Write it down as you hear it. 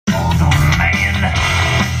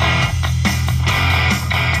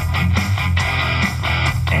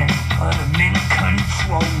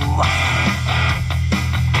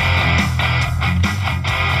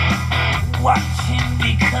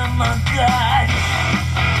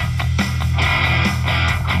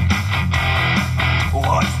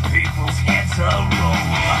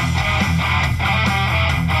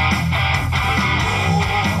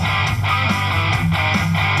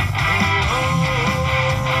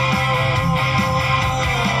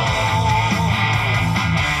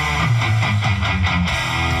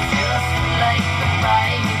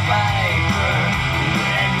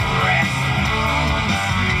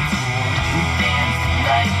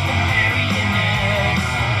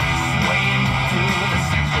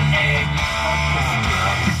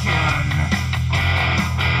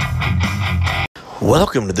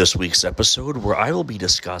Welcome to this week's episode where I will be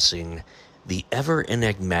discussing the ever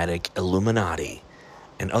enigmatic Illuminati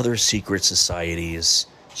and other secret societies,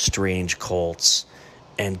 strange cults,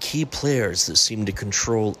 and key players that seem to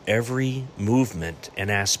control every movement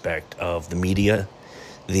and aspect of the media,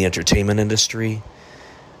 the entertainment industry,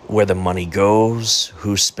 where the money goes,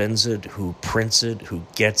 who spends it, who prints it, who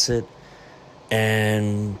gets it,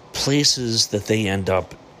 and places that they end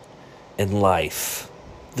up in life.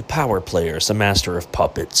 The power players, the master of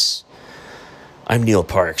puppets. I'm Neil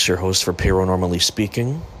Parks, your host for Paranormally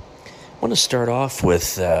Speaking. I want to start off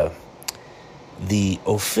with the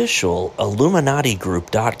official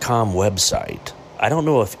IlluminatiGroup.com website. I don't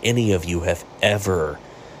know if any of you have ever,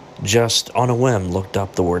 just on a whim, looked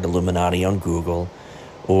up the word Illuminati on Google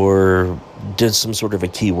or did some sort of a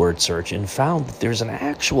keyword search and found that there's an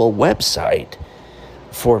actual website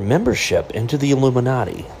for membership into the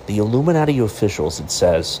Illuminati. The Illuminati officials, it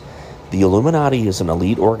says, the Illuminati is an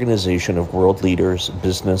elite organization of world leaders,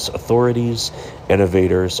 business authorities,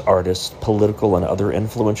 innovators, artists, political, and other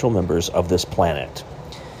influential members of this planet.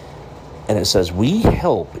 And it says, we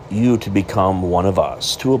help you to become one of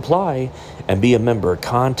us. To apply and be a member,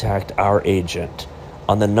 contact our agent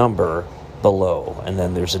on the number below. And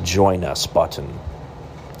then there's a Join Us button.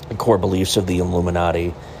 The core beliefs of the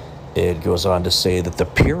Illuminati. It goes on to say that the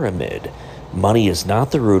pyramid, money is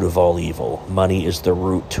not the root of all evil. Money is the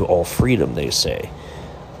root to all freedom, they say.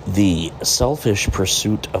 The selfish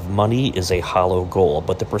pursuit of money is a hollow goal,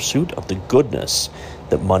 but the pursuit of the goodness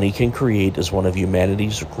that money can create is one of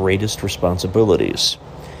humanity's greatest responsibilities.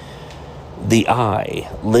 The I,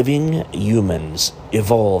 living humans,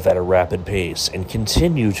 evolve at a rapid pace and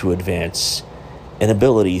continue to advance in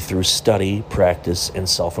ability through study, practice, and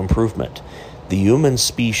self-improvement. The human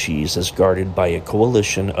species is guarded by a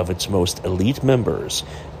coalition of its most elite members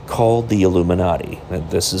called the Illuminati. And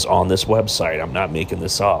this is on this website. I'm not making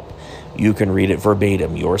this up. You can read it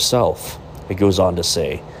verbatim yourself. It goes on to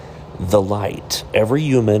say, the light. Every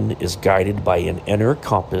human is guided by an inner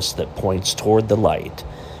compass that points toward the light,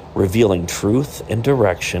 revealing truth and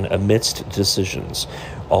direction amidst decisions.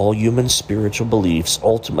 All human spiritual beliefs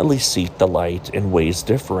ultimately seek the light in ways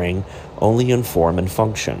differing only in form and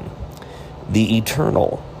function. The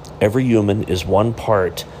eternal. Every human is one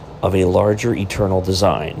part of a larger eternal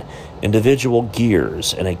design, individual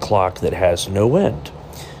gears in a clock that has no end.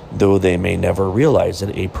 Though they may never realize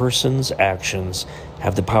it, a person's actions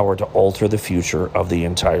have the power to alter the future of the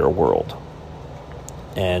entire world.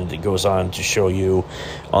 And it goes on to show you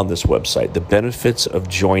on this website the benefits of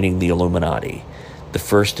joining the Illuminati. The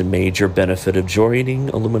first major benefit of joining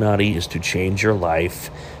Illuminati is to change your life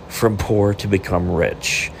from poor to become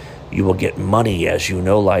rich. You will get money as you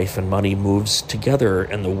know life and money moves together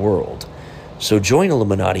in the world. So join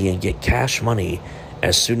Illuminati and get cash money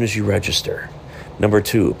as soon as you register. Number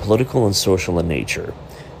 2, political and social in nature.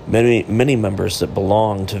 Many members that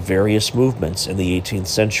belonged to various movements in the 18th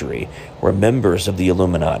century were members of the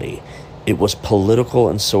Illuminati. It was political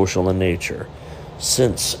and social in nature,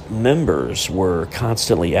 since members were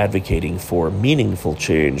constantly advocating for meaningful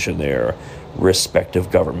change in their respective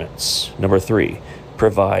governments. Number 3,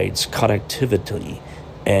 provides connectivity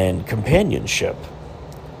and companionship.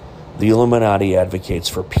 The Illuminati advocates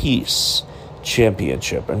for peace,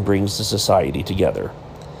 championship, and brings the society together.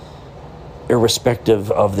 Irrespective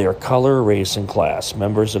of their color, race, and class,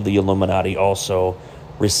 members of the Illuminati also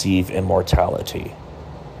receive immortality.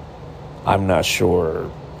 I'm not sure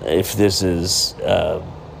if this is a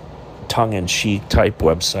tongue-in-cheek type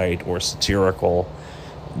website or satirical,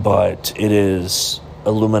 but it is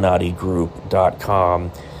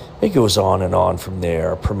IlluminatiGroup.com. It goes on and on from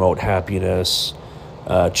there. Promote happiness,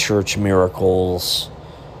 church miracles,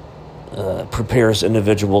 prepares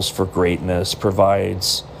individuals for greatness,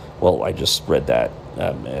 provides, well, I just read that,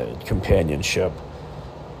 companionship.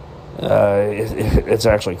 It's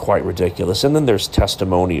actually quite ridiculous. And then there's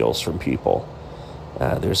testimonials from people.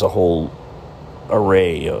 There's a whole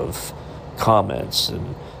array of comments,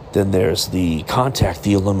 and then there's the contact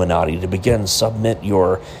the Illuminati to begin. Submit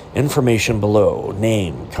your information below.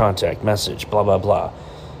 Name, contact, message, blah, blah, blah.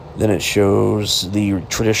 Then it shows the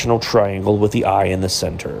traditional triangle with the eye in the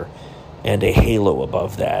center and a halo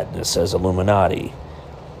above that. And it says Illuminati.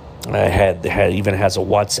 It even has a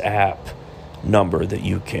WhatsApp number that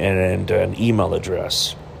you can, and an email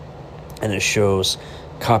address. And it shows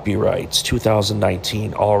copyrights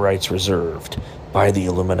 2019, all rights reserved by the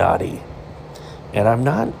Illuminati. And I'm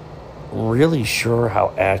not really sure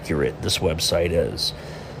how accurate this website is,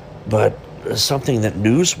 but something that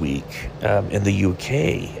Newsweek in the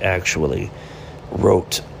UK actually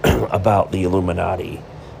wrote about the Illuminati.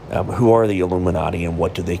 Who are the Illuminati and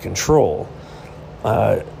what do they control?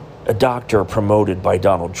 A doctor promoted by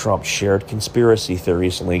Donald Trump shared conspiracy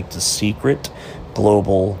theories linked to secret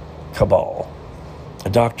global cabal. A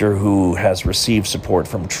doctor who has received support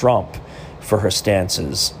from Trump for her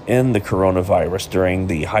stances in the coronavirus during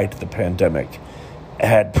the height of the pandemic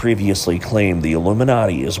had previously claimed the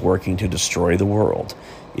Illuminati is working to destroy the world.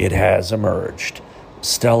 It has emerged.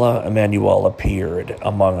 Stella Emanuel appeared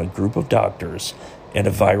among a group of doctors in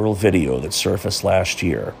a viral video that surfaced last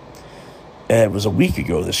year. It was a week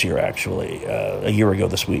ago this year, actually, a year ago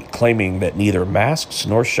this week, claiming that neither masks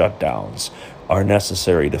nor shutdowns are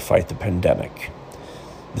necessary to fight the pandemic.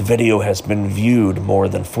 The video has been viewed more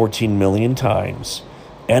than 14 million times,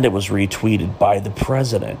 and it was retweeted by the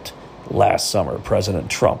president last summer, President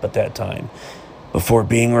Trump at that time, before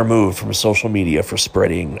being removed from social media for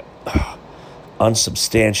spreading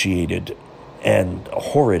unsubstantiated and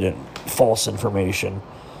horrid and false information.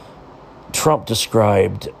 Trump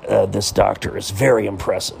described this doctor as very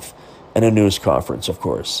impressive in a news conference, of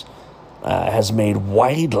course. Has made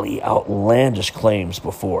widely outlandish claims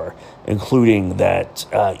before, including that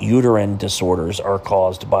uterine disorders are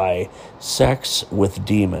caused by sex with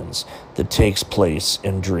demons that takes place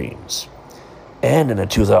in dreams. And in a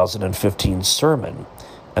 2015 sermon,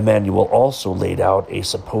 Emanuel also laid out a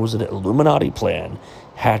supposed Illuminati plan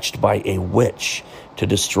hatched by a witch to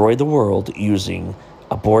destroy the world using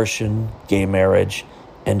abortion, gay marriage,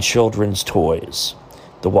 and children's toys,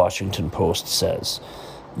 the Washington Post says.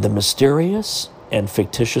 The mysterious and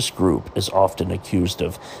fictitious group is often accused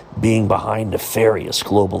of being behind nefarious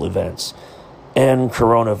global events, and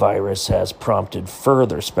coronavirus has prompted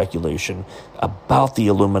further speculation about the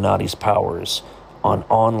Illuminati's powers on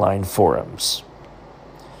online forums.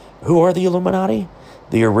 Who are the Illuminati?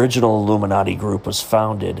 The original Illuminati group was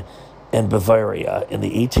founded in Bavaria in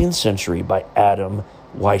the 18th century by Adam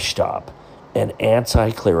Weishaupt, an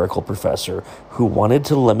anti-clerical professor who wanted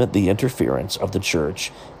to limit the interference of the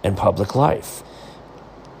church in public life.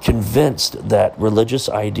 Convinced that religious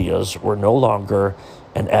ideas were no longer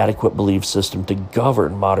an adequate belief system to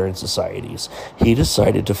govern modern societies, he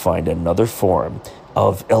decided to find another form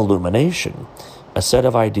of illumination, a set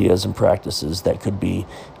of ideas and practices that could be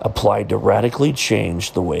applied to radically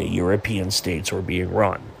change the way European states were being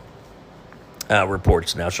run.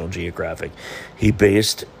 Reports National Geographic. He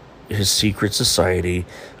based his secret society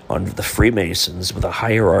on the Freemasons with a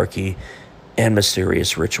hierarchy and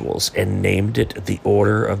mysterious rituals, and named it the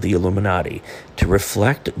Order of the Illuminati to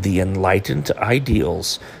reflect the enlightened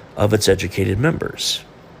ideals of its educated members.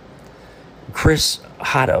 Chris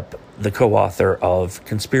Haddock, the co-author of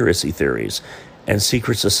Conspiracy Theories and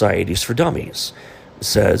Secret Societies for Dummies,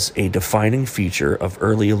 says a defining feature of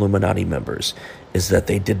early Illuminati members is that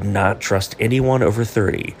they did not trust anyone over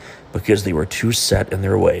 30 because they were too set in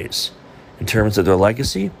their ways. In terms of their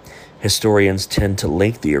legacy, historians tend to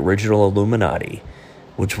link the original Illuminati,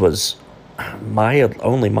 which was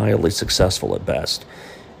only mildly successful at best,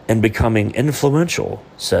 and becoming influential,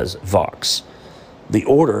 says Vox. The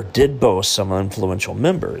order did boast some influential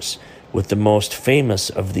members, with the most famous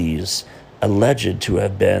of these alleged to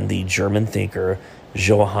have been the German thinker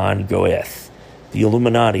Johann Goethe. The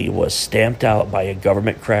Illuminati was stamped out by a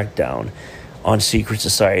government crackdown on secret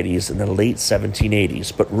societies in the late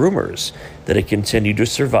 1780s, but rumors that it continued to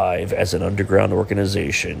survive as an underground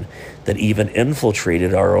organization that even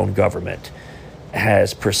infiltrated our own government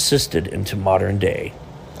has persisted into modern day.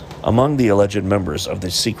 Among the alleged members of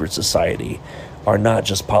the secret society are not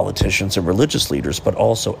just politicians and religious leaders, but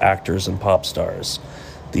also actors and pop stars.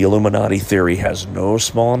 The Illuminati theory has no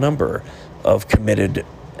small number of committed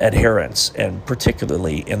adherents, and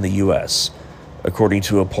particularly in the U.S. According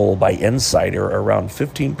to a poll by Insider, around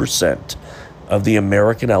 15% of the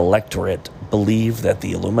American electorate believe that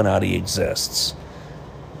the Illuminati exists.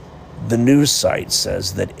 The news site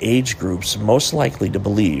says that age groups most likely to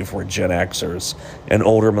believe were Gen Xers and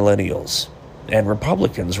older millennials, and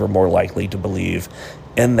Republicans were more likely to believe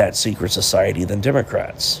in that secret society than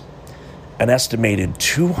Democrats. An estimated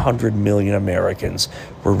 200 million Americans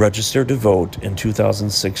were registered to vote in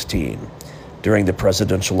 2016 during the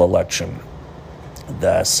presidential election.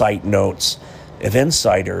 The site notes, if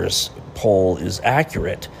Insider's poll is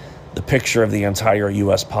accurate, the picture of the entire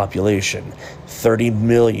U.S. population, 30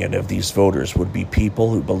 million of these voters would be people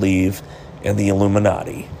who believe in the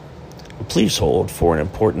Illuminati. Please hold for an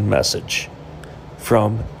important message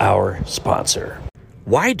from our sponsor.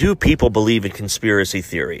 Why do people believe in conspiracy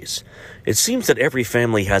theories? It seems that every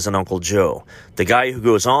family has an Uncle Joe, the guy who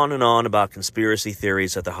goes on and on about conspiracy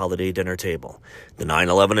theories at the holiday dinner table. The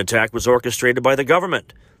 9/11 attack was orchestrated by the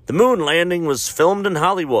government. The moon landing was filmed in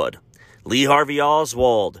Hollywood. Lee Harvey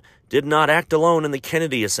Oswald did not act alone in the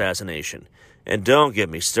Kennedy assassination. And don't get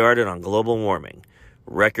me started on global warming.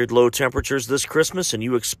 Record low temperatures this Christmas, and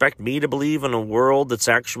you expect me to believe in a world that's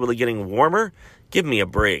actually getting warmer? Give me a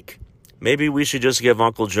break. Maybe we should just give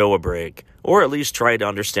Uncle Joe a break, or at least try to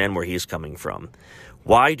understand where he's coming from.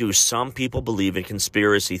 Why do some people believe in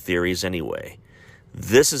conspiracy theories anyway?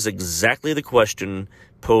 This is exactly the question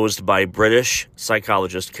posed by British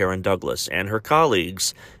psychologist Karen Douglas and her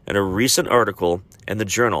colleagues in a recent article in the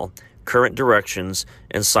journal Current Directions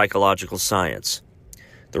in Psychological Science.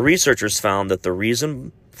 The researchers found that the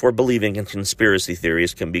reason for believing in conspiracy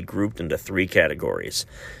theories can be grouped into three categories.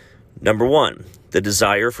 Number one, the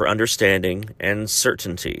desire for understanding and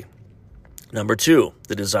certainty. Number two,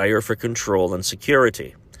 the desire for control and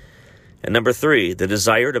security. And number three, the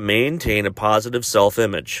desire to maintain a positive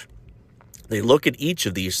self-image. They look at each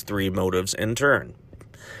of these three motives in turn.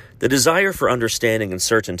 The desire for understanding and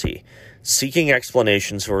certainty, seeking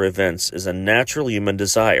explanations for events, is a natural human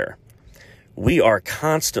desire. We are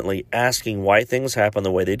constantly asking why things happen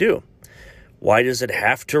the way they do. Why does it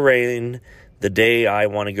have to rain the day I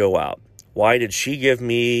want to go out? Why did she give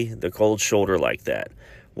me the cold shoulder like that?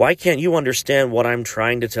 Why can't you understand what I'm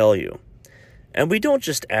trying to tell you? And we don't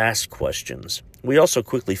just ask questions. We also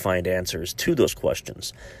quickly find answers to those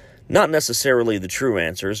questions. Not necessarily the true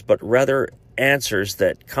answers, but rather answers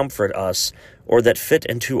that comfort us or that fit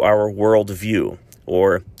into our worldview,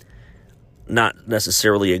 or not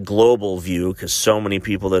necessarily a global view, because so many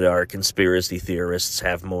people that are conspiracy theorists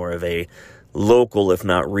have more of a local, if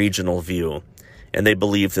not regional view, and they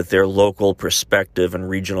believe that their local perspective and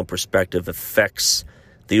regional perspective affects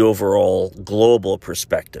the overall global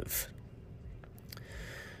perspective.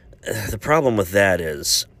 The problem with that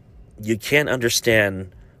is you can't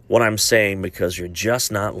understand what I'm saying because you're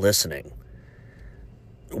just not listening.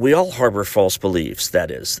 We all harbor false beliefs,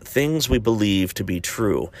 that is, things we believe to be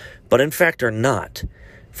true, but in fact are not.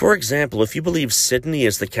 For example, if you believe Sydney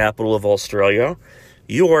is the capital of Australia,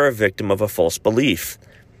 you are a victim of a false belief.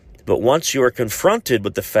 But once you are confronted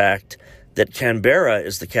with the fact that Canberra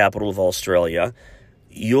is the capital of Australia,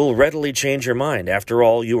 you'll readily change your mind. After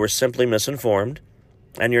all, you were simply misinformed,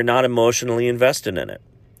 and you're not emotionally invested in it.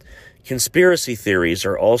 Conspiracy theories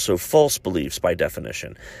are also false beliefs by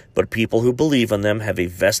definition, but people who believe in them have a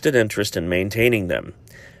vested interest in maintaining them.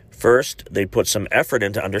 First, they put some effort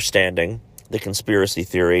into understanding the conspiracy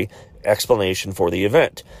theory explanation for the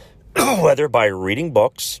event, whether by reading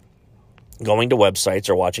books, going to websites,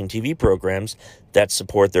 or watching TV programs that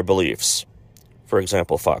support their beliefs. For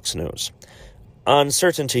example, Fox News.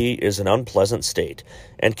 Uncertainty is an unpleasant state,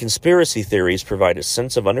 and conspiracy theories provide a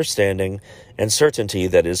sense of understanding and certainty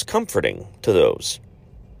that is comforting to those.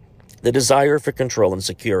 The desire for control and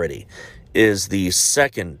security is the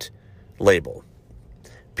second label.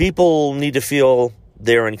 People need to feel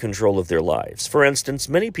they're in control of their lives. For instance,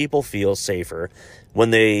 many people feel safer when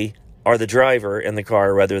they are the driver in the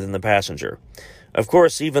car rather than the passenger. Of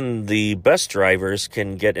course, even the best drivers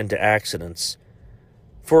can get into accidents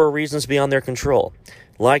for reasons beyond their control.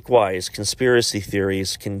 Likewise, conspiracy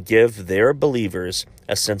theories can give their believers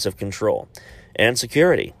a sense of control and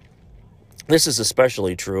security. This is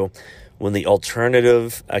especially true when the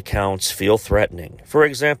alternative accounts feel threatening. For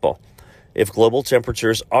example, if global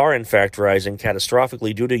temperatures are in fact rising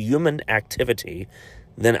catastrophically due to human activity,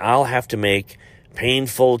 then I'll have to make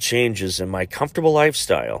painful changes in my comfortable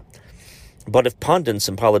lifestyle. But if pundits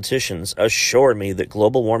and politicians assure me that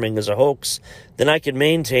global warming is a hoax, then I can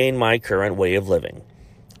maintain my current way of living.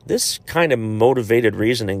 This kind of motivated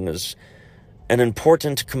reasoning is an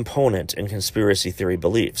important component in conspiracy theory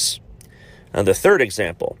beliefs. And the third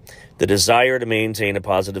example, the desire to maintain a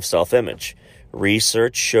positive self-image.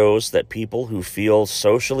 Research shows that people who feel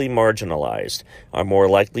socially marginalized are more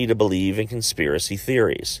likely to believe in conspiracy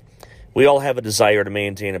theories. We all have a desire to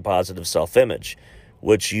maintain a positive self-image,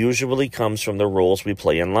 which usually comes from the roles we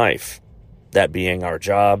play in life, that being our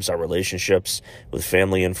jobs, our relationships with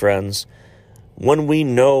family and friends. When we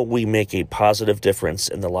know we make a positive difference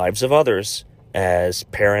in the lives of others, as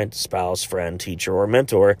parent, spouse, friend, teacher, or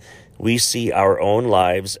mentor, we see our own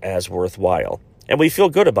lives as worthwhile, and we feel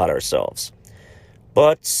good about ourselves.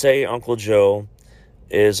 But say Uncle Joe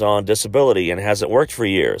is on disability and hasn't worked for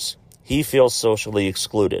years. He feels socially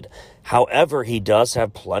excluded. However, he does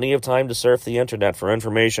have plenty of time to surf the internet for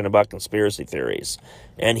information about conspiracy theories,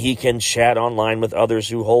 and he can chat online with others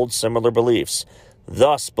who hold similar beliefs.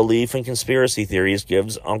 Thus, belief in conspiracy theories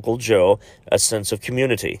gives Uncle Joe a sense of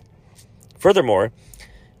community. Furthermore,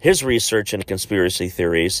 his research into conspiracy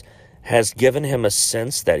theories has given him a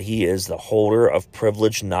sense that he is the holder of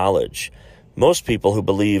privileged knowledge. Most people who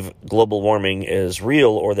believe global warming is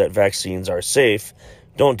real or that vaccines are safe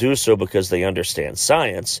don't do so because they understand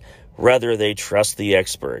science. Rather, they trust the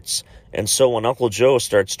experts. And so when Uncle Joe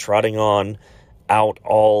starts trotting out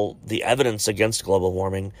all the evidence against global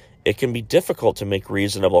warming, it can be difficult to make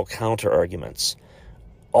reasonable counter-arguments.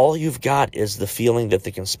 All you've got is the feeling that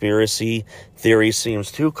the conspiracy theory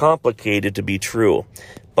seems too complicated to be true.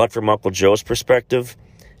 But from Uncle Joe's perspective,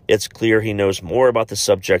 it's clear he knows more about the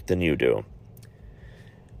subject than you do.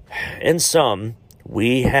 In sum,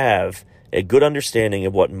 we have a good understanding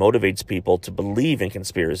of what motivates people to believe in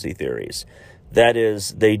conspiracy theories. That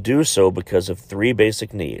is, they do so because of three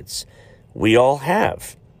basic needs we all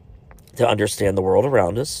have: to understand the world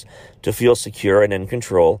around us, to feel secure and in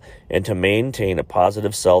control, and to maintain a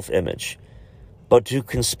positive self-image. But do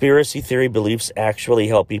conspiracy theory beliefs actually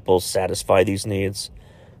help people satisfy these needs?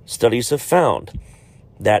 Studies have found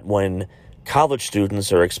that when college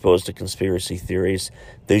students are exposed to conspiracy theories,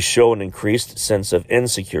 they show an increased sense of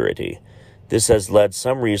insecurity. This has led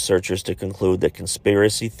some researchers to conclude that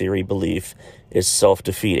conspiracy theory belief is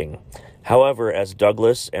self-defeating. However, as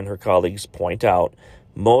Douglas and her colleagues point out,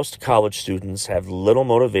 most college students have little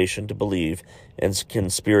motivation to believe in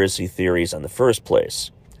conspiracy theories in the first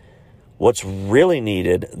place. What's really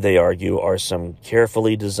needed, they argue, are some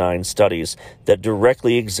carefully designed studies that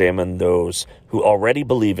directly examine those who already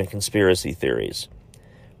believe in conspiracy theories.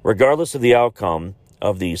 Regardless of the outcome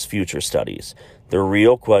of these future studies, the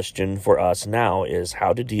real question for us now is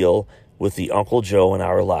how to deal with the Uncle Joe in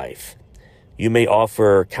our life. You may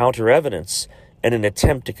offer counter-evidence in an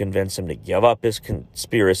attempt to convince him to give up his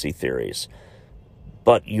conspiracy theories,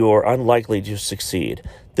 but you're unlikely to succeed.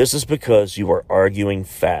 This is because you are arguing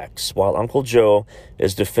facts, while Uncle Joe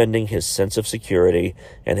is defending his sense of security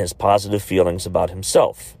and his positive feelings about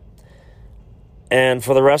himself. And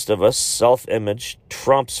for the rest of us, self-image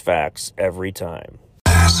trumps facts every time.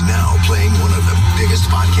 Now playing one of the biggest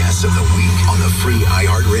podcasts of the week on the free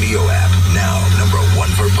iHeartRadio app. Now #1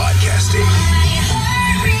 for podcasting.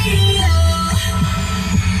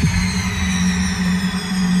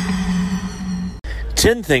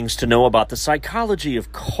 10 things to know about the psychology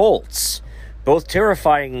of cults. Both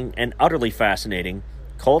terrifying and utterly fascinating,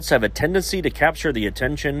 cults have a tendency to capture the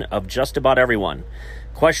attention of just about everyone.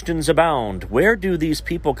 Questions abound. Where do these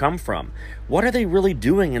people come from? What are they really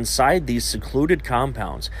doing inside these secluded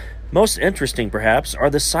compounds? Most interesting, perhaps, are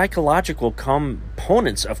the psychological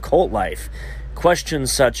components of cult life.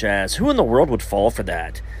 Questions such as, who in the world would fall for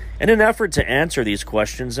that? In an effort to answer these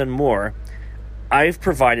questions and more, I've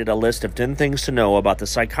provided a list of 10 things to know about the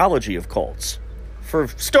psychology of cults. For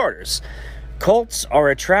starters, cults are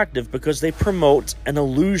attractive because they promote an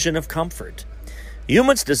illusion of comfort.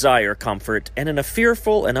 Humans desire comfort, and in a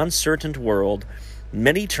fearful and uncertain world,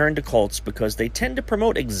 many turn to cults because they tend to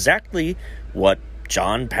promote exactly what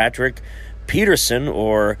John Patrick Peterson,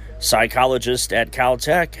 or psychologist at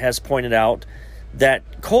Caltech, has pointed out,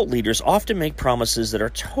 that cult leaders often make promises that are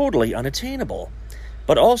totally unattainable,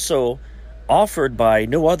 but also offered by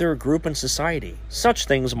no other group in society. Such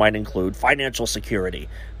things might include financial security,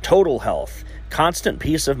 total health, constant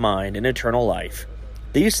peace of mind, and eternal life.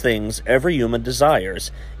 These things every human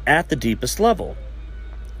desires at the deepest level.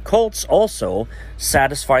 Cults also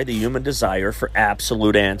satisfy the human desire for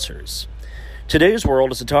absolute answers. Today's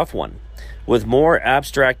world is a tough one, with more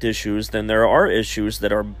abstract issues than there are issues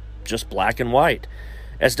that are just black and white.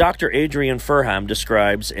 As Dr. Adrian Furham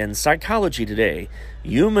describes in Psychology Today,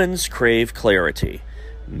 humans crave clarity.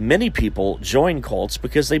 Many people join cults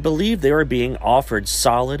because they believe they are being offered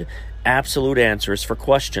solid, absolute answers for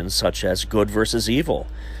questions such as good versus evil,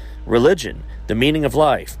 religion, the meaning of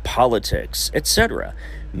life, politics, etc.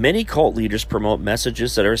 Many cult leaders promote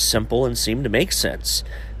messages that are simple and seem to make sense,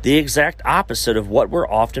 the exact opposite of what we're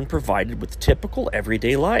often provided with typical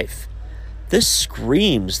everyday life. This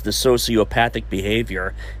screams the sociopathic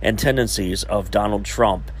behavior and tendencies of Donald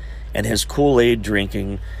Trump and his Kool-Aid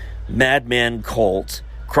drinking, madman cult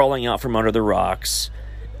crawling out from under the rocks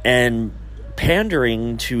and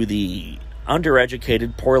pandering to the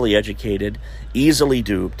undereducated, poorly educated, easily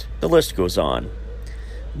duped. The list goes on.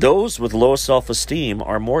 Those with low self-esteem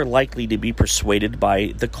are more likely to be persuaded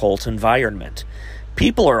by the cult environment.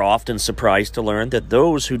 People are often surprised to learn that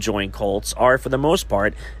those who join cults are, for the most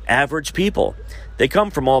part, average people. They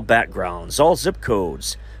come from all backgrounds, all zip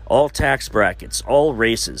codes, all tax brackets, all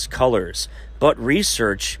races, colors. But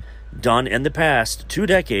research done in the past 2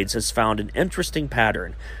 decades has found an interesting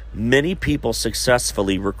pattern. Many people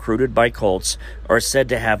successfully recruited by cults are said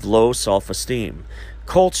to have low self-esteem.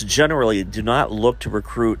 Cults generally do not look to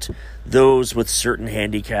recruit those with certain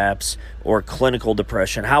handicaps or clinical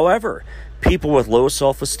depression. However, people with low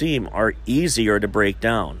self-esteem are easier to break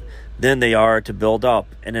down. than they are to build up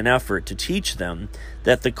in an effort to teach them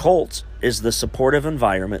that the cult is the supportive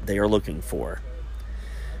environment they are looking for.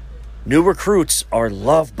 New recruits are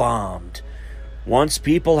love-bombed. Once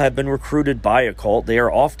people have been recruited by a cult, they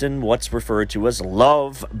are often what's referred to as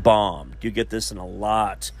love-bombed. You get this in a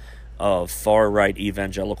lot of far-right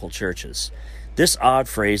evangelical churches. This odd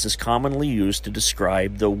phrase is commonly used to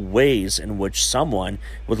describe the ways in which someone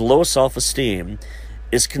with low self-esteem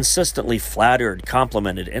is consistently flattered,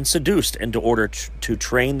 complimented, and seduced in order to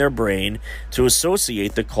train their brain to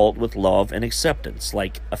associate the cult with love and acceptance,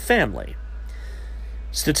 like a family.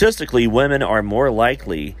 Statistically, women are more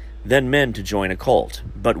likely than men to join a cult,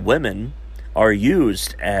 but women are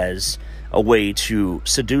used as a way to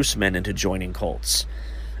seduce men into joining cults.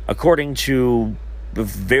 According to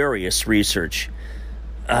various research,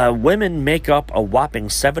 women make up a whopping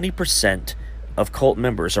 70% of cult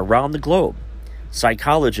members around the globe.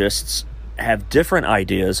 Psychologists have different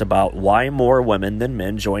ideas about why more women than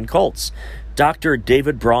men join cults. Dr.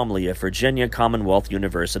 David Bromley of Virginia Commonwealth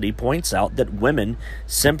University points out that women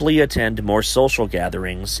simply attend more social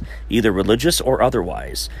gatherings, either religious or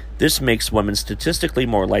otherwise. This makes women statistically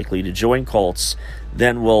more likely to join cults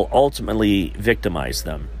than will ultimately victimize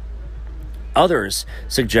them. Others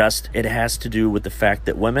suggest it has to do with the fact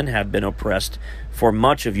that women have been oppressed for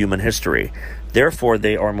much of human history. Therefore,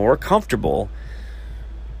 they are more comfortable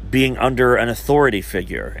being under an authority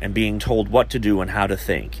figure and being told what to do and how to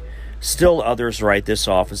think. Still, others write this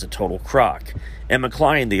off as a total crock. Emma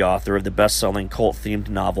Cline, the author of the best-selling cult-themed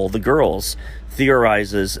novel The Girls,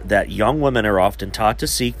 theorizes that young women are often taught to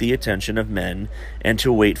seek the attention of men and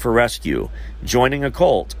to wait for rescue. Joining a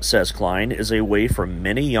cult, says Cline, is a way for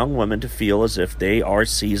many young women to feel as if they are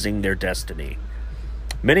seizing their destiny.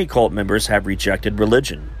 Many cult members have rejected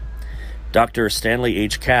religion. Dr. Stanley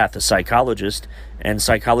H. Kath, a psychologist and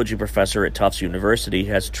psychology professor at Tufts University,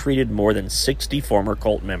 has treated more than 60 former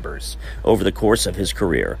cult members over the course of his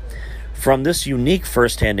career. From this unique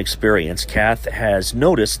first-hand experience, Kath has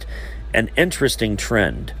noticed an interesting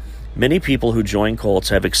trend. Many people who join cults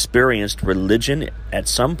have experienced religion at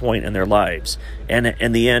some point in their lives, and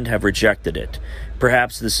in the end have rejected it.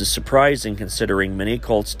 Perhaps this is surprising considering many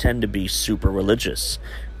cults tend to be super religious,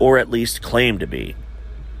 or at least claim to be.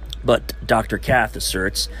 But Dr. Kath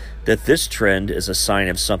asserts that this trend is a sign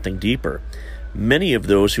of something deeper. Many of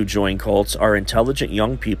those who join cults are intelligent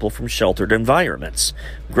young people from sheltered environments.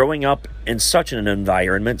 Growing up in such an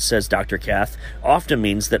environment, says Dr. Kath, often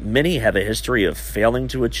means that many have a history of failing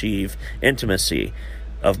to achieve intimacy,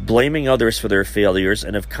 of blaming others for their failures,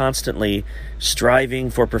 and of constantly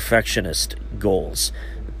striving for perfectionist goals.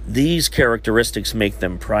 These characteristics make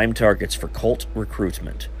them prime targets for cult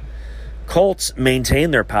recruitment. Cults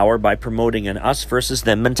maintain their power by promoting an us versus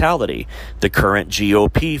them mentality. The current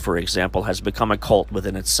GOP, for example, has become a cult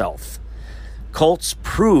within itself. Cults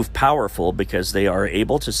prove powerful because they are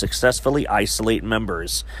able to successfully isolate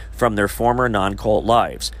members from their former non-cult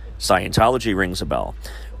lives. Scientology rings a bell.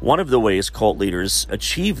 One of the ways cult leaders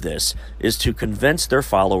achieve this is to convince their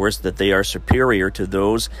followers that they are superior to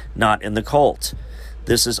those not in the cult.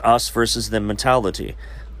 This is us versus them mentality.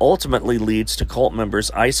 Ultimately leads to cult members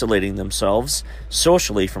isolating themselves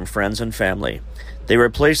socially from friends and family. They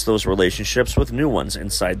replace those relationships with new ones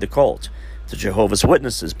inside the cult. The Jehovah's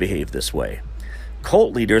Witnesses behave this way.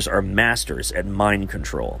 Cult leaders are masters at mind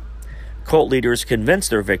control. Cult leaders convince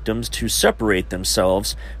their victims to separate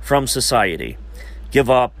themselves from society, give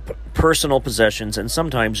up personal possessions and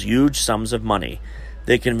sometimes huge sums of money.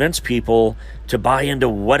 They convince people to buy into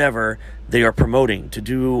whatever they are promoting. To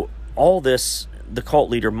do all this, the cult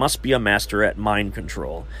leader must be a master at mind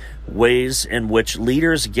control. Ways in which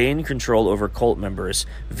leaders gain control over cult members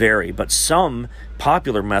vary, but some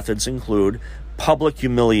popular methods include public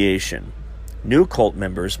humiliation. New cult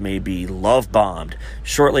members may be love-bombed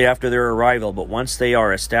shortly after their arrival, but once they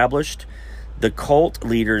are established, the cult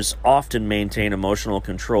leaders often maintain emotional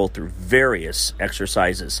control through various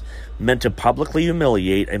exercises meant to publicly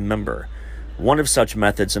humiliate a member. One of such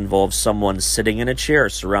methods involves someone sitting in a chair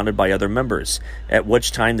surrounded by other members, at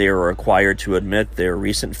which time they are required to admit their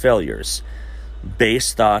recent failures,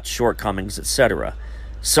 base thoughts, shortcomings, etc.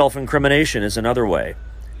 Self-incrimination is another way.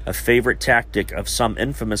 A favorite tactic of some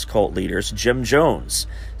infamous cult leaders, Jim Jones.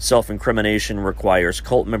 Self-incrimination requires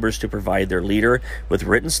cult members to provide their leader with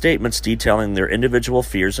written statements detailing their individual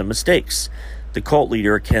fears and mistakes. The cult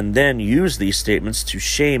leader can then use these statements to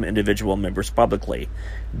shame individual members publicly.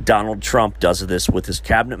 Donald Trump does this with his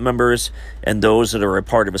cabinet members and those that are a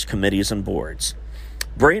part of his committees and boards.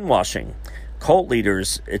 Brainwashing. Cult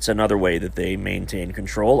leaders, it's another way that they maintain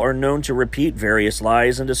control, are known to repeat various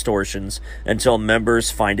lies and distortions until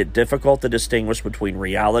members find it difficult to distinguish between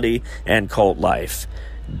reality and cult life.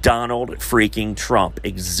 Donald freaking Trump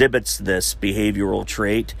exhibits this behavioral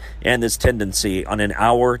trait and this tendency on an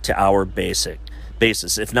hour-to-hour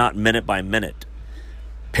basis, if not minute by minute.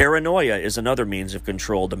 Paranoia is another means of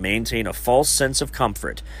control to maintain a false sense of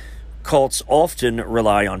comfort. Cults often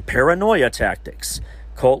rely on paranoia tactics.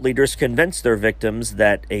 Cult leaders convince their victims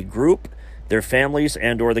that a group, their families,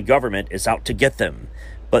 and or the government is out to get them,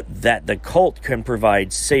 but that the cult can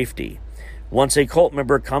provide safety. Once a cult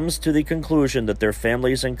member comes to the conclusion that their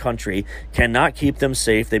families and country cannot keep them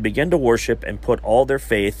safe, they begin to worship and put all their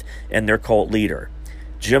faith in their cult leader.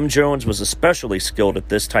 Jim Jones was especially skilled at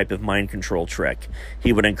this type of mind control trick.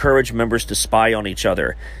 He would encourage members to spy on each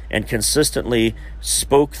other and consistently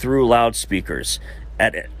spoke through loudspeakers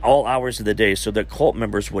at all hours of the day so that cult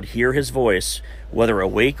members would hear his voice, whether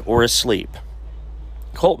awake or asleep.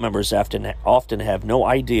 Cult members often have no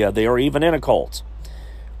idea they are even in a cult.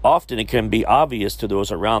 Often it can be obvious to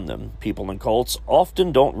those around them. People in cults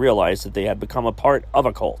often don't realize that they have become a part of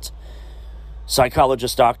a cult.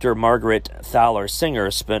 Psychologist Dr. Margaret Thaler Singer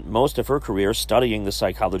spent most of her career studying the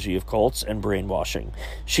psychology of cults and brainwashing.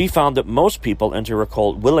 She found that most people enter a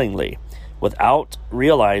cult willingly, without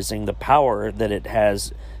realizing the power that it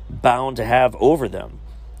has bound to have over them.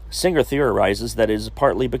 Singer theorizes that it is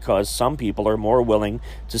partly because some people are more willing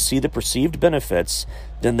to see the perceived benefits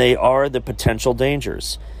than they are the potential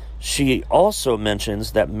dangers. She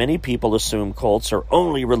mentions that many people assume cults are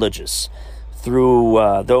only religious,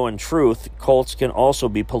 though in truth, cults can also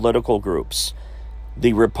be political groups.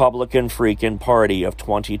 The Republican freaking Party of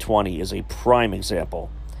 2020 is a prime example.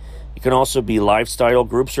 It can also be lifestyle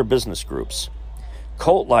groups or business groups.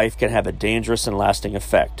 Cult life can have a dangerous and lasting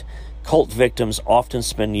effect. Cult victims often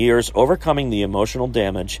spend years overcoming the emotional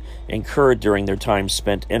damage incurred during their time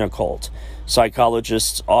spent in a cult.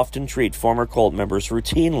 Psychologists often treat former cult members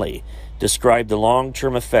routinely, describe the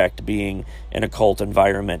long-term effect being in a cult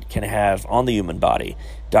environment can have on the human body.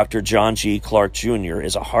 Dr. John G. Clark Jr.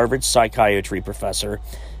 is a Harvard psychiatry professor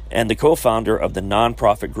and the co-founder of the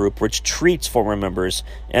nonprofit group which treats former members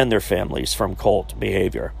and their families from cult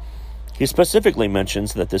behavior. He specifically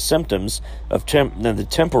mentions that the symptoms of the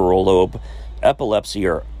temporal lobe epilepsy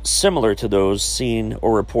are similar to those seen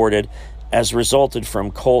or reported as resulted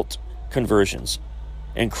from cult conversions.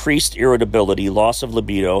 Increased irritability, loss of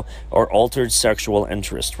libido, or altered sexual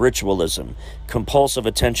interest, ritualism, compulsive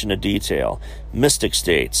attention to detail, mystic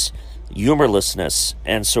states, humorlessness,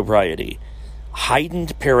 and sobriety,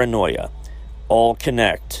 heightened paranoia, all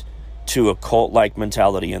connect to a cult-like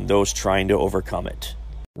mentality and those trying to overcome it.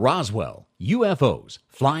 Roswell, UFOs,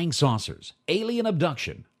 flying saucers, alien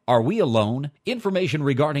abduction. Are we alone? Information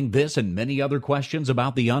regarding this and many other questions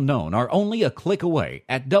about the unknown are only a click away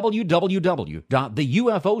at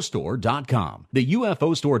www.theufostore.com.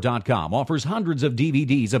 TheUFOstore.com offers hundreds of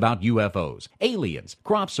DVDs about UFOs, aliens,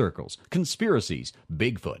 crop circles, conspiracies,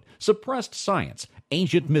 Bigfoot, suppressed science,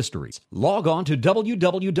 ancient mysteries. Log on to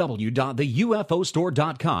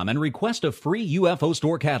www.theufostore.com and request a free UFO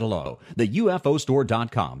Store catalog.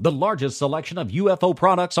 TheUFOstore.com, the largest selection of UFO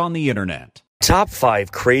products on the internet. Top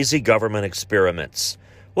 5 crazy government experiments.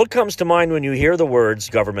 What comes to mind when you hear the words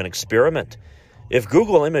government experiment? If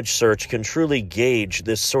Google image search can truly gauge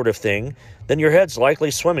this sort of thing, then your head's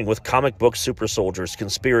likely swimming with comic book super soldiers,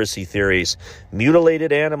 conspiracy theories,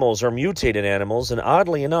 mutilated animals or mutated animals, and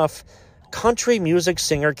oddly enough, country music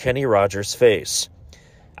singer Kenny Rogers' face.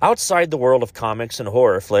 Outside the world of comics and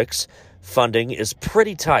horror flicks, funding is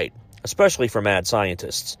pretty tight, especially for mad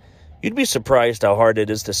scientists. You'd be surprised how hard it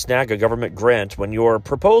is to snag a government grant when your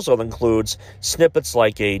proposal includes snippets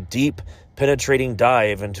like a deep, penetrating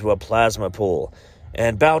dive into a plasma pool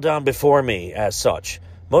and bow down before me as such.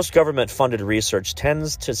 Most government-funded research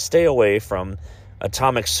tends to stay away from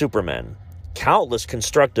atomic supermen. Countless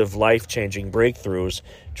constructive, life-changing breakthroughs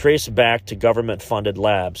trace back to government-funded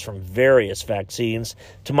labs, from various vaccines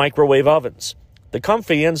to microwave ovens. The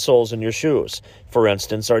comfy insoles in your shoes, for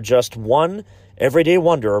instance, are just one everyday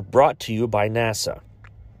wonder brought to you by NASA.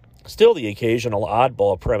 Still, the occasional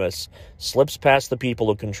oddball premise slips past the people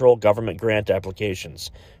who control government grant applications,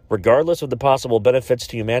 regardless of the possible benefits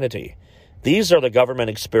to humanity. These are the government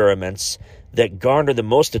experiments that garner the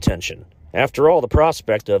most attention. After all, the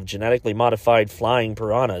prospect of genetically modified flying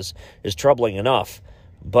piranhas is troubling enough,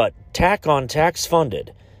 but tack on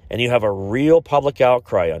tax-funded, and you have a real public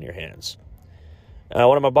outcry on your hands.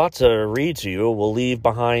 What I'm about to read to you will leave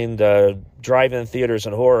behind drive-in theaters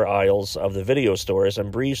and horror aisles of the video stores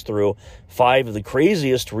and breeze through 5 of the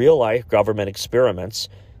craziest real-life government experiments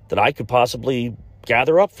that I could possibly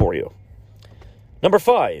gather up for you. Number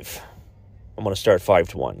 5, I'm going to start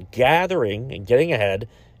 5-1, gathering and getting ahead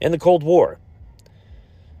in the Cold War.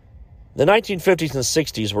 The 1950s and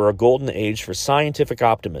 60s were a golden age for scientific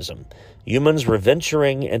optimism. Humans were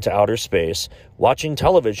venturing into outer space, watching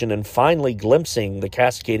television, and finally glimpsing the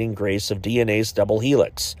cascading grace of DNA's double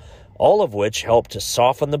helix, all of which helped to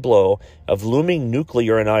soften the blow of looming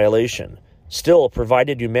nuclear annihilation. Still,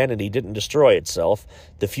 provided humanity didn't destroy itself,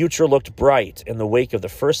 the future looked bright in the wake of the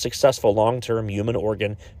first successful long-term human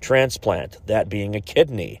organ transplant, that being a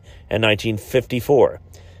kidney, in 1954.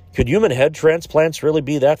 Could human head transplants really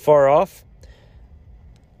be that far off?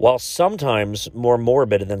 While sometimes more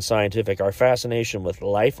morbid than scientific, our fascination with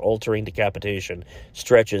life-altering decapitation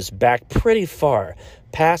stretches back pretty far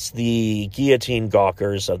past the guillotine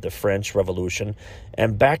gawkers of the French Revolution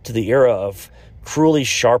and back to the era of cruelly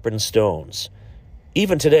sharpened stones.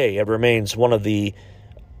 Even today, it remains one of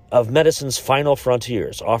medicine's final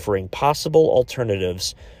frontiers, offering possible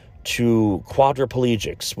alternatives to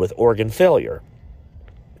quadriplegics with organ failure.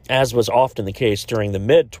 As was often the case during the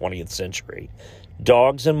mid-20th century,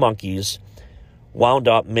 dogs and monkeys wound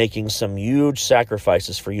up making some huge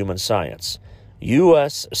sacrifices for human science.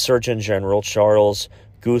 U.S. Surgeon General Charles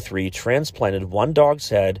Guthrie transplanted one dog's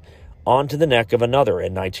head onto the neck of another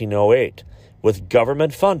in 1908 with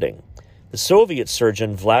government funding. The Soviet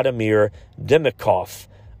surgeon Vladimir Demikhov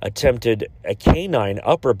attempted a canine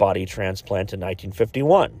upper body transplant in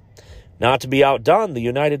 1951. Not to be outdone, the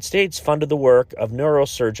United States funded the work of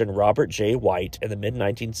neurosurgeon Robert J. White in the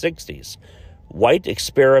mid-1960s. White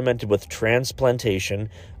experimented with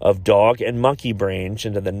transplantation of dog and monkey brains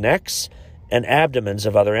into the necks and abdomens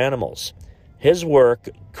of other animals. His work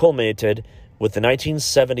culminated with the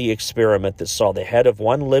 1970 experiment that saw the head of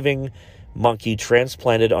one living monkey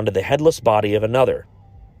transplanted onto the headless body of another.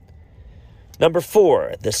 Number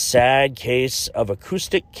 4, the sad case of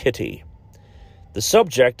Acoustic Kitty. The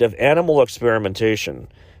subject of animal experimentation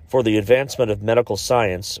for the advancement of medical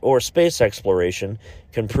science or space exploration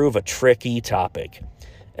can prove a tricky topic.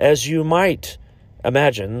 As you might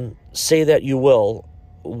imagine, say that you will,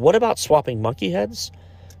 what about swapping monkey heads?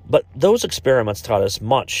 But those experiments taught us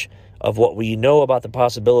much of what we know about the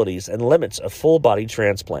possibilities and limits of full-body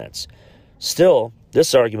transplants. Still,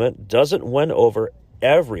 this argument doesn't win over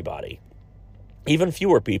everybody. Even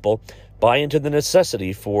fewer people buy into the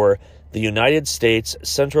necessity for the United States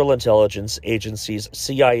Central Intelligence Agency's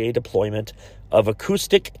CIA deployment of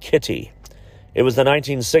Acoustic Kitty. It was the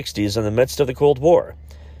 1960s in the midst of the Cold War,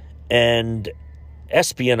 and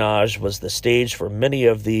espionage was the stage for many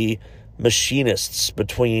of the machinists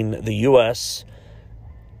between the U.S.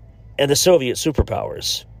 and the Soviet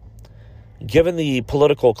superpowers. Given the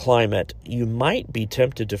political climate, you might be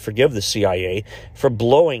tempted to forgive the CIA for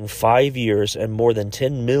blowing 5 years and more than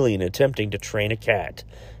 $10 million attempting to train a cat.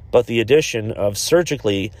 But the addition of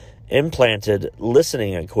surgically implanted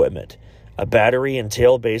listening equipment, a battery and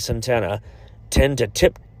tail-based antenna, tend to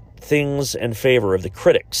tip things in favor of the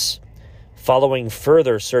critics. Following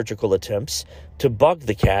further surgical attempts to bug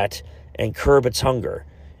the cat and curb its hunger,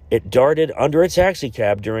 it darted under a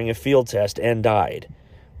taxicab during a field test and died.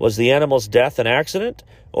 Was the animal's death an accident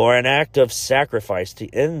or an act of sacrifice to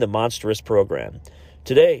end the monstrous program?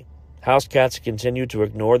 Today, house cats continue to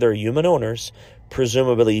ignore their human owners,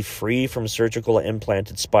 presumably free from surgical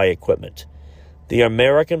implanted spy equipment. The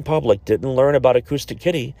American public didn't learn about Acoustic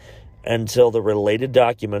Kitty until the related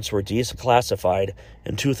documents were declassified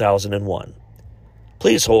in 2001.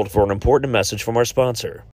 Please hold for an important message from our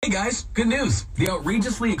sponsor. Hey guys, good news. The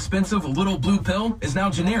outrageously expensive Little Blue Pill is now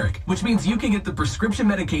generic, which means you can get the prescription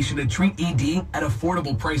medication to treat ED at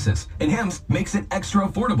affordable prices. And Hims makes it extra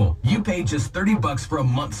affordable. You pay just $30 for a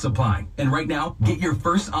month's supply. And right now, get your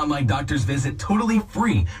first online doctor's visit totally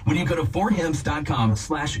free when you go to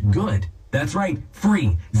 4hims.com/good. That's right,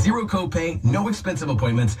 free, zero copay, no expensive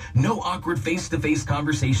appointments, no awkward face-to-face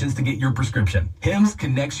conversations to get your prescription. Hims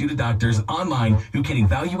connects you to doctors online who can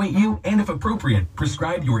evaluate you and, if appropriate,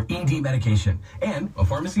 prescribe your ED medication. And a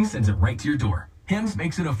pharmacy sends it right to your door. Hims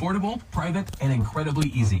makes it affordable, private, and incredibly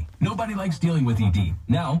easy. Nobody likes dealing with ED.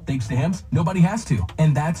 Now, thanks to Hims, nobody has to.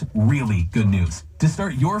 And that's really good news. To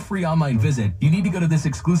start your free online visit, you need to go to this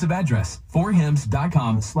exclusive address,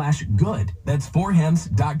 4hims.com/good. That's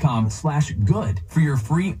 4hims.com/good for your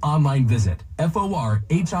free online visit.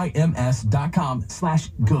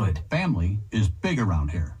 FORHIMS.com/good. Family is big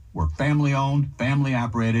around here. We're family owned, family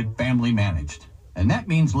operated, family managed. And that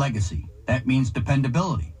means legacy. That means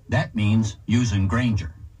dependability. That means using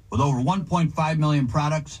Grainger. With over 1.5 million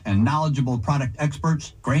products and knowledgeable product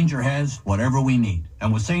experts, Grainger has whatever we need.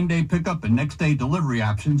 And with same-day pickup and next-day delivery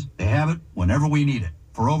options, they have it whenever we need it.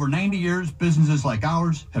 For over 90 years, businesses like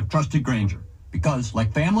ours have trusted Grainger. Because,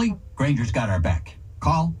 like family, Grainger's got our back.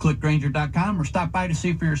 Call, click Grainger.com, or stop by to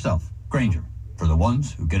see for yourself. Grainger, for the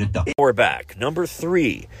ones who get it done. We're back. Number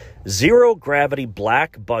 3, zero-gravity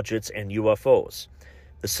black budgets and UFOs.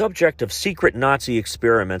 The subject of secret Nazi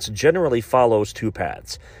experiments generally follows two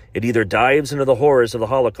paths. It either dives into the horrors of the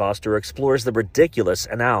Holocaust or explores the ridiculous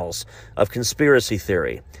annals of conspiracy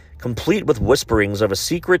theory, complete with whisperings of a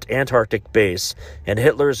secret Antarctic base and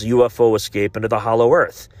Hitler's UFO escape into the Hollow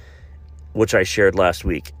Earth, which I shared last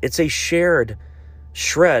week. It's a shared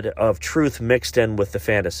shred of truth mixed in with the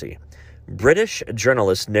fantasy. British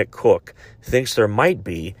journalist Nick Cook thinks there might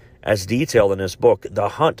be, as detailed in his book, The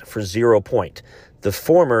Hunt for Zero Point. The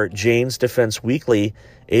former Jane's Defense Weekly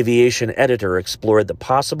aviation editor explored the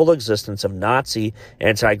possible existence of Nazi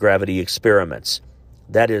anti-gravity experiments.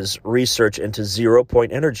 That is, research into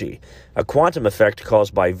zero-point energy, a quantum effect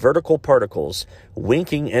caused by vertical particles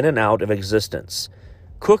winking in and out of existence.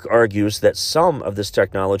 Cook argues that some of this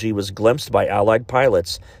technology was glimpsed by Allied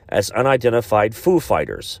pilots as unidentified Foo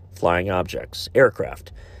Fighters, flying objects,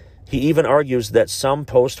 aircraft. He even argues that some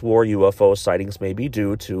post-war UFO sightings may be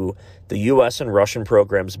due to the U.S. and Russian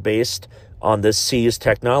programs based on this seized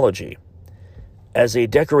technology. As a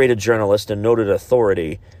decorated journalist and noted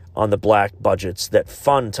authority on the black budgets that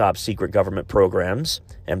fund top-secret government programs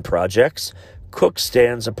and projects, Cook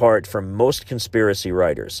stands apart from most conspiracy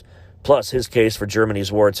writers. Plus, his case for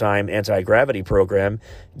Germany's wartime anti-gravity program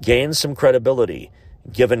gains some credibility,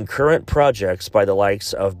 given current projects by the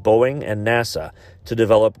likes of Boeing and NASA to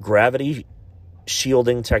develop gravity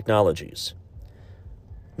shielding technologies.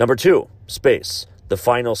 Number 2, space, the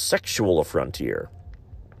final sexual frontier.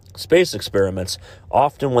 Space experiments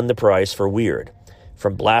often win the prize for weird,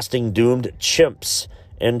 from blasting doomed chimps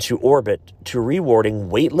into orbit to rewarding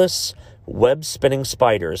weightless, web-spinning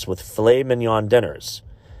spiders with filet mignon dinners.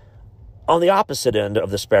 On the opposite end of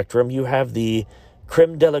the spectrum, you have the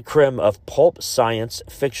creme de la creme of pulp science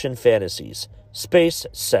fiction fantasies, space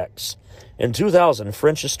sex. In 2000,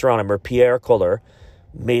 French astronomer Pierre Collier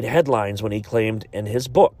made headlines when he claimed in his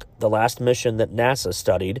book, The Last Mission, that NASA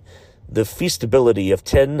studied the feasibility of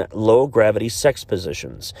 10 low-gravity sex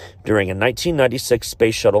positions during a 1996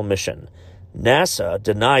 space shuttle mission. NASA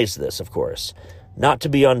denies this, of course. Not to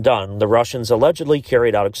be undone, the Russians allegedly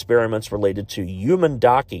carried out experiments related to human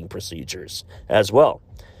docking procedures as well.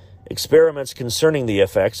 Experiments concerning the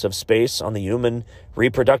effects of space on the human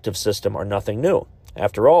reproductive system are nothing new.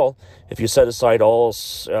 After all, if you set aside all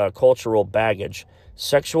cultural baggage,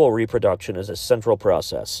 sexual reproduction is a central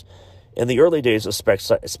process. In the early days of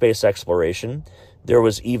space exploration, there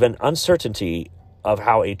was even uncertainty of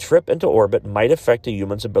how a trip into orbit might affect a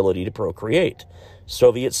human's ability to procreate.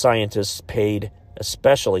 Soviet scientists paid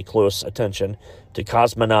especially close attention to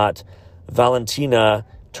cosmonaut Valentina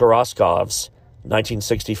Tereshkov's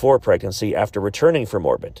 1964 pregnancy after returning from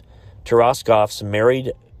orbit. Tereshkov's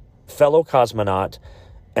married fellow cosmonaut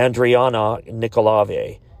Andriana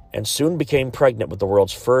Nikolova and soon became pregnant with the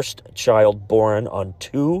world's first child born on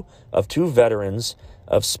two veterans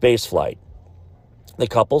of spaceflight. The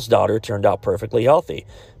couple's daughter turned out perfectly healthy,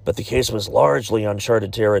 but the case was largely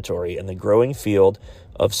uncharted territory in the growing field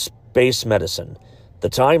of space medicine. The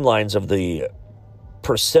timelines of the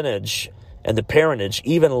percentage and the parentage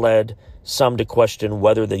even led some to question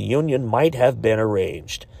whether the union might have been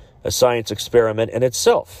arranged, a science experiment in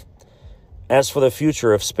itself. As for the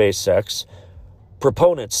future of space sex,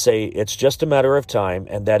 proponents say it's just a matter of time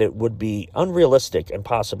and that it would be unrealistic and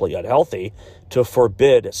possibly unhealthy to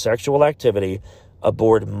forbid sexual activity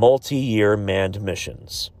aboard multi-year manned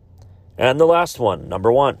missions. And the last one,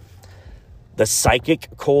 number 1, the psychic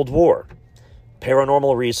Cold War.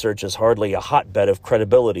 Paranormal research is hardly a hotbed of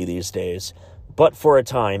credibility these days, but for a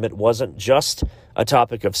time it wasn't just a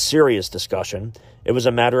topic of serious discussion, it was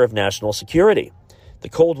a matter of national security. The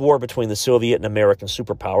Cold War between the Soviet and American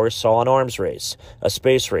superpowers saw an arms race, a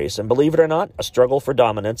space race, and believe it or not, a struggle for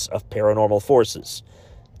dominance of paranormal forces.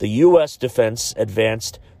 The U.S. Defense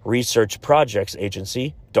Advanced Research Projects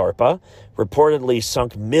Agency, DARPA, reportedly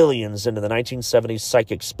sunk millions into the 1970s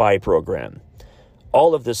psychic spy program.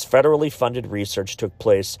 All of this federally funded research took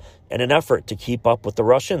place in an effort to keep up with the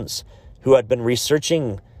Russians, who had been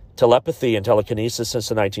researching telepathy and telekinesis since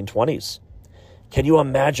the 1920s. Can you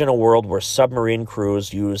imagine a world where submarine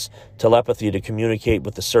crews use telepathy to communicate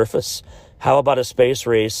with the surface? How about a space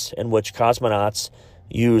race in which cosmonauts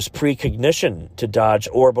use precognition to dodge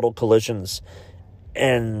orbital collisions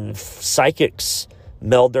and psychics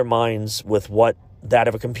meld their minds with that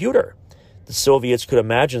of a computer? The Soviets could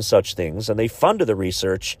imagine such things, and they funded the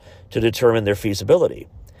research to determine their feasibility.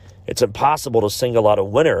 It's impossible to single out a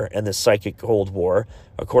winner in the psychic Cold War,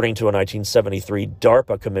 according to a 1973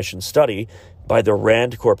 DARPA commissioned study by the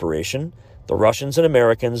RAND Corporation. The Russians and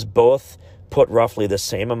Americans both put roughly the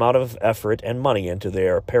same amount of effort and money into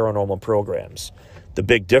their paranormal programs. The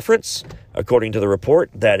big difference, according to the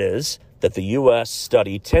report, that is, that the U.S.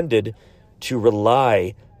 study tended to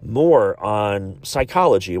rely more on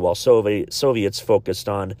psychology, while Soviets focused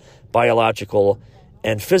on biological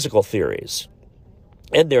and physical theories.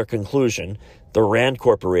 In their conclusion, the RAND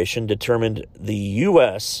Corporation determined the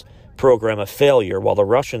U.S. program a failure, while the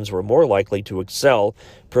Russians were more likely to excel,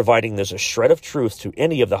 providing there's a shred of truth to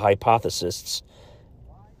any of the hypotheses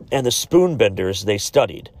and the spoonbenders they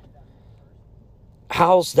studied.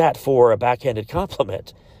 How's that for a backhanded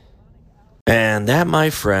compliment? And that, my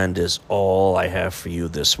friend, is all I have for you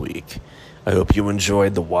this week. I hope you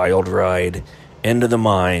enjoyed the wild ride into the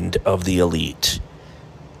mind of the elite.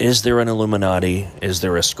 Is there an Illuminati? Is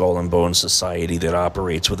there a Skull and Bones Society that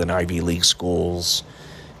operates within Ivy League schools?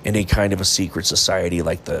 Any kind of a secret society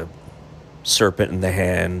like the Serpent in the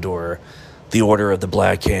Hand or the Order of the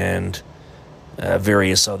Black Hand?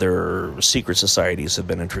 Various other secret societies have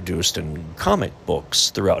been introduced in comic books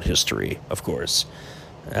throughout history, of course.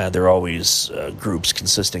 There are always groups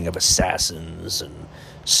consisting of assassins and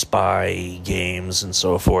spy games and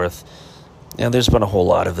so forth. And there's been a whole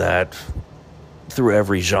lot of that through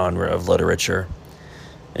every genre of literature.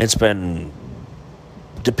 It's been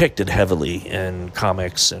depicted heavily in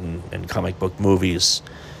comics and comic book movies,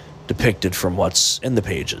 depicted from what's in the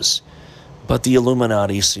pages. But the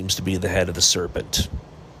Illuminati seems to be the head of the serpent.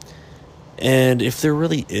 And if there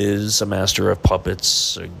really is a master of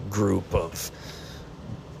puppets, a group of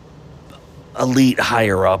elite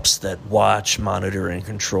higher-ups that watch, monitor, and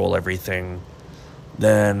control everything,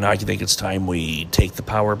 then I think it's time we take the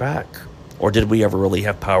power back. Or did we ever really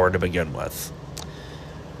have power to begin with?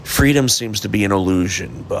 Freedom seems to be an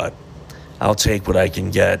illusion, but I'll take what I can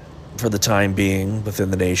get for the time being within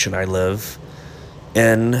the nation I live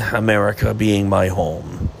in, America being my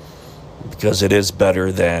home, because it is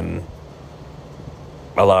better than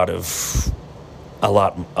a lot of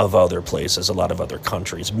other places, a lot of other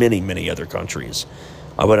countries, many other countries.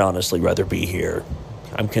 I would honestly rather be here.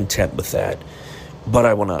 I'm content with that, but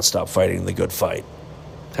I will not stop fighting the good fight.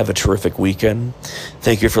 Have a terrific weekend.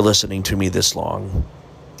 Thank you for listening to me this long.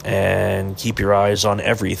 And keep your eyes on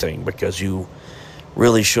everything, because you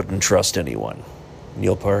really shouldn't trust anyone.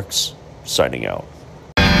 Neil Parks, signing out.